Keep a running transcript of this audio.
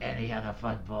Harry on a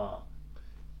football.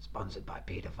 Sponsored by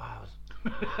paedophiles.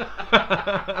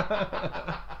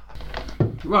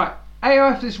 Right,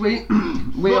 AOF this week.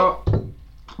 We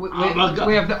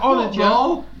have the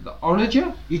Onager. The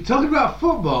Onager You're talking about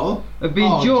football? have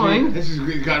been joined This is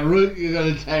you're going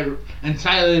to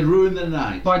entirely ruin the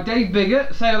night. by Dave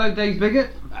Biggett. Say hello, Dave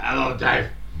Biggett. Hello, Dave.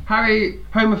 Harry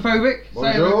Homophobic.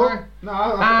 Say hello, Bonjour. Harry. No,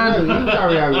 I And- no, you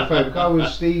Harry homophobic. I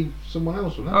was Steve someone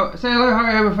else, wasn't I? Oh, say hello,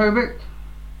 Harry Homophobic.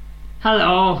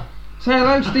 Hello. Say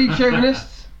hello, Steve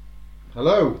Chauvinist.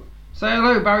 Hello. Say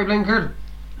hello, Barry Blinkard.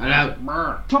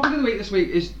 Hello. Topic of the week this week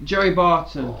is Joey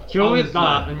Barton. Joey Honestly.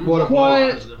 Barton. What a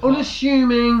Quiet,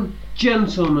 unassuming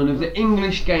gentleman of the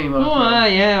English game. I Oh,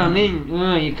 feel. yeah, I mean,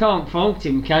 you can't fault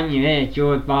him, can you,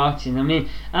 Joey Barton? I mean,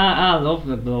 I love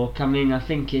the bloke. I mean, I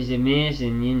think he's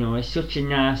amazing, you know, he's such a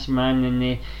nice man and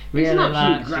he He's really an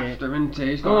absolute likes it. grafter, isn't he?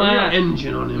 He's got Oh, a real yeah.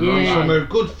 engine on him. Yeah. right? He's from a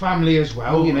good family as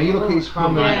well. You know, you look at his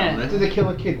family. Yeah. Did they kill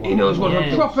a kid? He knows what Yeah.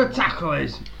 a proper tackle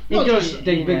is. He Not does, just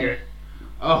Dave you know. Biggett.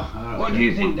 Oh, What do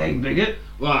you think, Dave Biggett?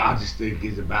 Well, I just think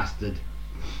he's a bastard.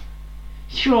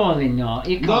 Surely not,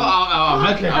 you can't. No,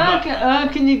 How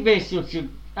can he be such a...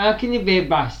 How can he be a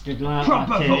bastard like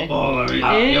Proper that, footballer. he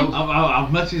Eh? is.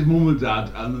 I've met his mum and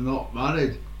dad, and they're not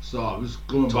married. So I was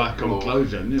going by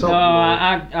conclusion. You No, know.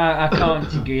 I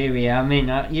can't agree with you. I mean,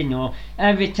 you know,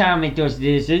 every time he does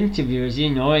these interviews, you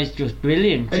know, he's just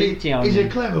brilliant, And isn't he? I he's a mean?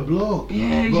 clever bloke.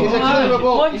 Yeah, he's He's a a clever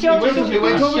bloke. One He job went to over- do he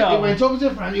went the over- show. he went over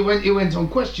to France. He went on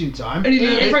Question Time. And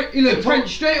he learned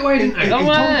French straight away, didn't he? Oh,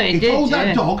 well, he he did, told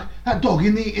yeah. that dog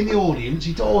in the audience.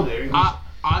 He told her. It was,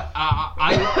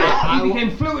 He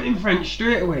became fluent in French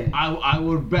straight away. I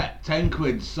would bet 10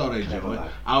 quid, sorry Clever Joey,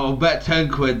 lad. I will bet 10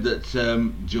 quid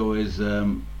that Joey's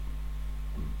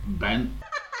bent.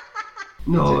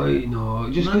 No,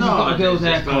 just because he's got a girl's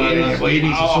haircut. well, you need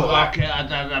to sort that. Okay,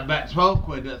 I bet 12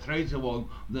 quid at 3 to 1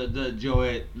 that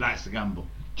Joey likes to gamble.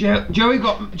 Joey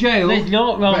got jailed. There's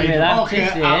no wrong with that, Okay,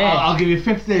 is there? I'll give you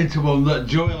 15 to 1 that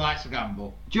Joey likes to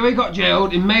gamble. Joey got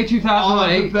jailed in May All I'm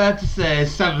 2008, prepared to say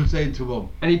is 17 to 1.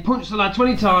 and he punched the lad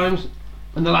 20 times,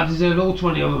 and the lad deserved all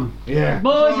 20 of them. yeah.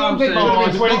 Boys That's what will be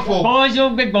I'm saying. boys. 24. Boys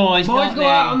will be boys. Boys not go they?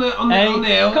 out on the Hey,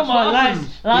 hill, Come that's on, what lads.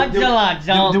 happens. Lads are lads,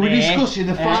 aren't They were they? discussing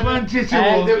the fine. 20 to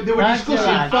Hey, 1. They were lads are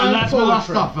discussing lads. fine And that's my last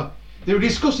poetry. offer. They were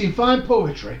discussing fine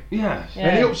poetry, Yeah. Yeah.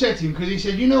 and it upset him because he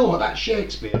said, "You know what? That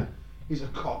Shakespeare is a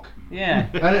cock." Yeah.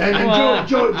 And Well,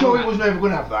 Joey was never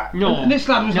going to have that. No. And this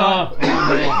lad was No.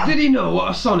 like, did he know what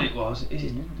a sonnet was? He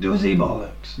said, does he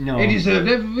bollocks? No. He deserved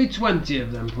every 20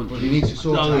 of them punches. Well, you need to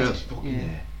sort Oh, out yeah. his fucking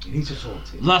hair. You need to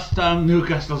sort it. Last time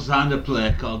Newcastle signed a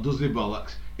player called Does He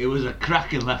Bollocks, it was a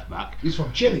cracking left back. He's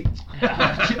from Chile.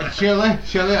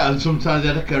 Chilly, and sometimes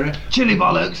Eddie Curry. Chilly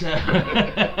bollocks.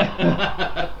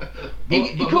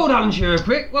 He called Alan Shearer a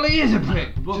prick. Well, he is a prick.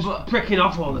 But- Just pricking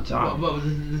off all the time. But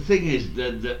the thing is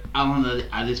that Alan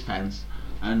had his fence,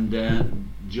 and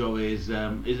Joey is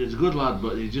a good lad,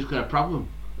 but he's just got a problem.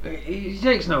 He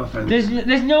takes no offence.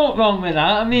 There's no wrong with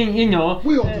that. I mean, you know.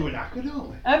 We all do an actor,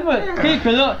 don't we?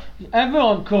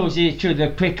 Everyone calls each other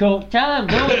prick all the time,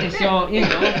 don't they? So, you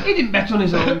know. He didn't bet on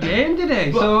his own game, did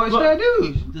he? So it's fair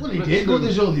dues. Well, he did, but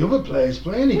there's all the other players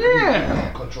playing. He Yeah.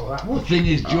 can't control that The much. thing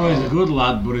is, Joey's a good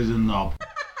lad, but he's a knob.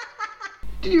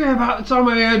 Did you hear about the time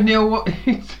I heard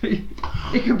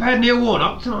he compared Neil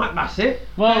Warnock to Mike Bassett?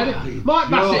 Well, Mike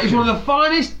Bassett is one of the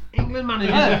finest England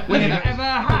managers we've ever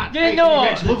had. do you know?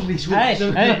 It's lovely, Hey,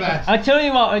 the hey, best. I tell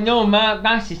you what, I know Mark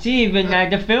Bassett. He even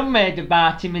had a film made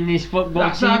about him in his football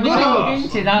That's team. how good he was.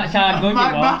 Isn't it? That's how good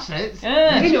Mike he was. Bassett?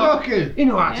 Yeah. You know, joking? you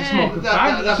know how to Yeah. smoke a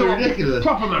fag. That's So ridiculous.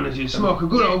 Proper managers smoke a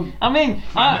good old. I mean,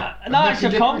 that's a Mackie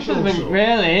Dick compliment, also.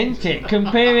 really, isn't it?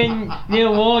 Comparing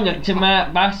Neil Warnock to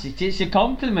Mark Bassett, it's a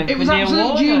compliment It was for Neil absolute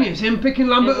Warnock. genius, him picking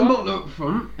Lambert and Butler up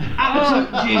front.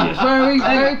 Absolute genius.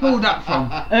 Where he pulled that from?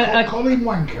 Colin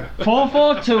Wanker.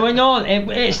 4-4-2 and all,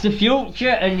 it's the future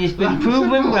and it's been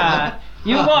proven right.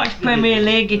 You watch Premier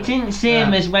League, it ain't the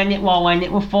same as when it was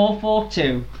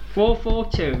 4-4-2.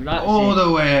 4-4-2, that's All it.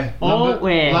 the way. All the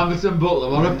way. Lambert and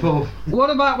Butler, what a puff. What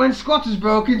about when Squatters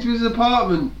broke into his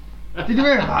apartment? Did you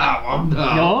hear about that one?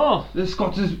 No. The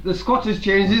Squatters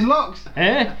changed his locks.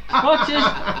 Eh?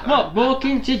 What, broke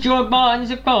into Joe Barton's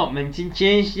apartment and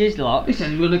changed his lock? He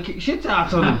said he was going to kick shit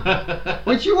out on him.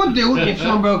 Which you would do, wouldn't you, if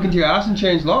someone broke into your house and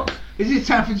changed locks? Is it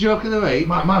time for joke of the week?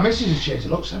 My missus has changed the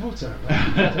look several times.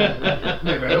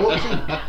 Maybe I ought to.